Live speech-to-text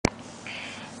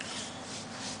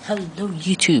Hello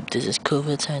YouTube, this is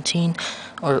COVID-19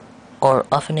 or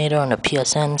Offinator on the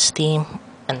PSN, Steam,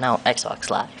 and now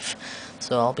Xbox Live.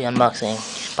 So I'll be unboxing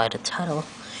by the title,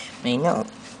 you may know,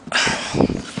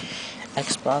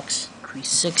 Xbox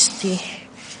 360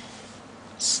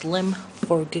 Slim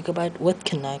 4GB with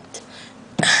Kinect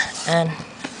and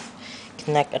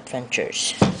Kinect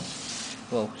Adventures.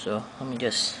 Whoa, so let me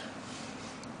just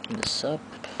get this up,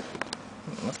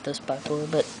 lift this back a little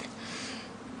bit.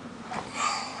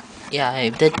 Yeah, I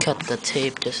did cut the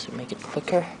tape just to make it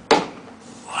quicker.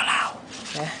 Wow.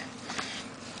 Yeah.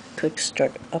 Quick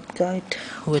start up guide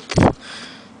with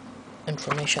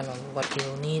information on what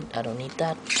you'll need. I don't need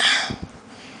that.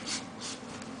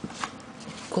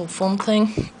 Cool foam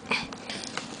thing.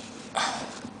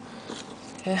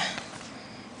 Okay.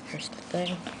 Here's the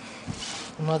thing.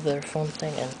 Another foam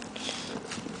thing, and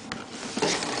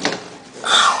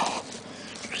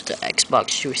here's the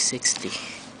Xbox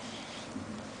 360.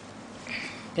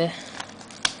 Okay,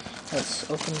 let's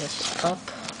open this up.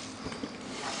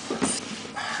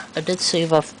 I did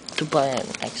save up to buy an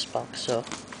Xbox, so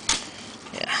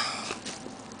yeah.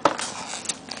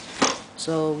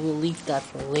 So we'll leave that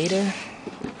for later.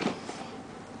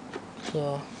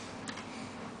 So,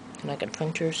 Kinect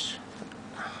Adventures.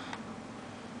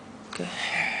 Okay,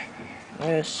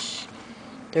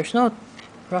 there's no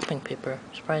wrapping paper,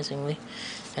 surprisingly.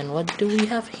 And what do we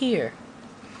have here?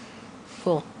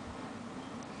 Cool.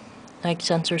 Like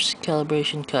sensors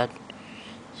calibration cut.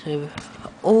 So,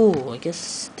 I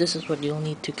guess this is what you'll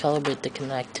need to calibrate the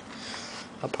Kinect.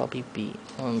 I'll probably be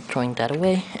throwing that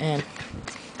away. And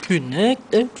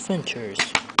Kinect Adventures.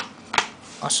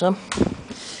 Awesome.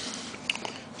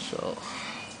 So,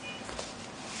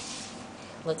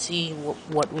 let's see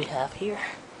what we have here.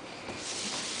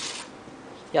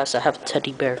 Yes, I have a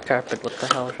teddy bear carpet. What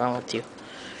the hell is wrong with you?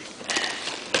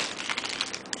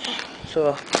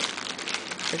 So,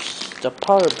 here's the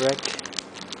power brick,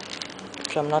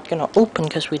 which I'm not gonna open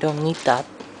because we don't need that.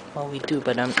 Well, we do,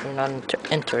 but we're not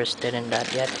interested in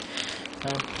that yet.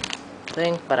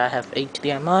 But I have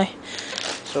HDMI,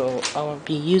 so I won't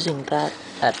be using that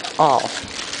at all.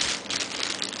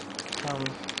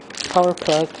 Power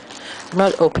plug. I'm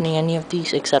not opening any of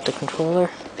these except the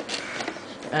controller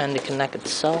and the Kinect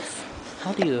itself.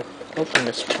 How do you open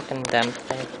this fucking damn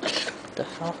thing? What the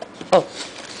hell? Oh,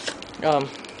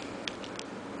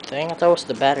 thing. I thought it was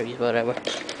the batteries, whatever.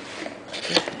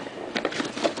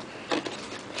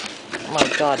 Oh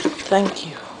my god, thank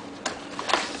you.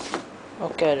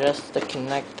 Okay, that's the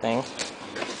Kinect thing.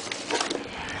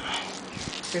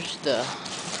 Here's the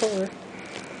controller.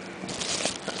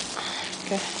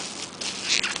 Okay.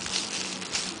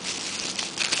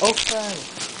 Open.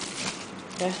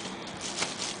 Okay.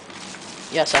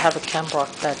 Yes, I have a camera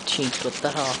that cheap. What the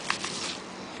hell?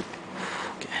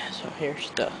 Okay, so here's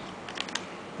the.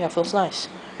 Yeah, feels nice.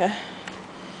 Okay.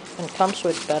 And it comes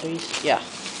with batteries. Yeah.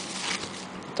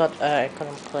 Thought I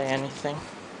couldn't play anything.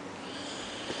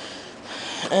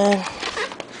 And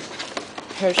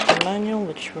here's the manual,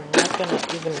 which we're not gonna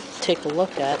even take a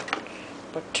look at.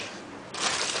 But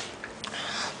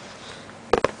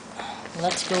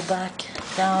let's go back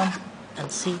down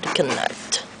and see the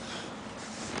Kinect.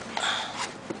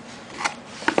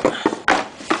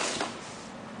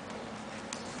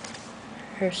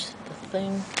 Here's the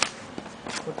thing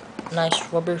with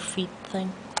nice rubber feet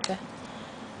thing. Okay,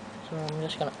 so I'm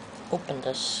just gonna open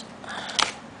this.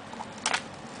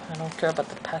 I don't care about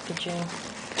the packaging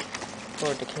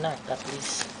or the Kinect, at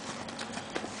least.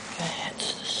 Okay,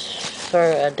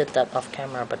 sorry I did that off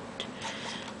camera, but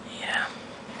yeah.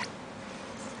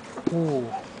 Ooh,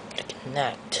 the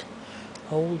Kinect.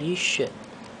 Holy shit.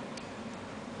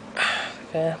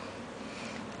 Okay.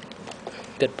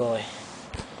 Good boy.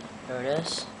 There it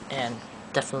is. And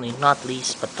definitely not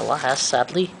least, but the last,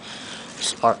 sadly,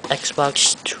 is our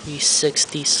Xbox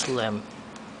 360 Slim.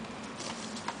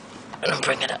 And I'll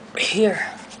bring it up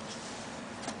here.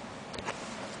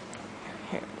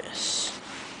 Here it is.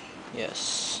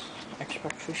 Yes.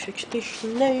 Xbox 360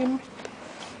 Slim.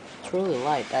 It's really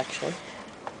light, actually.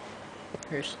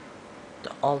 Here's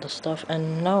all the stuff,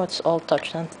 and now it's all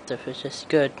touch sensitive, which is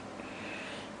good.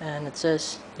 And it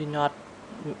says, do not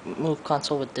move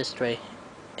console with this tray.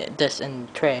 This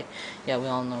and tray. Yeah, we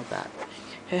all know that.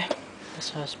 Okay,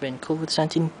 this has been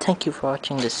COVID-19. Thank you for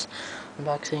watching this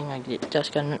unboxing. I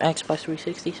just got an Xbox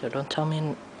 360, so don't tell me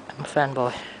I'm a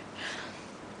fanboy.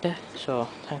 Okay, so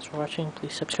thanks for watching.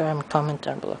 Please subscribe and comment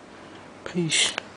down below. Peace.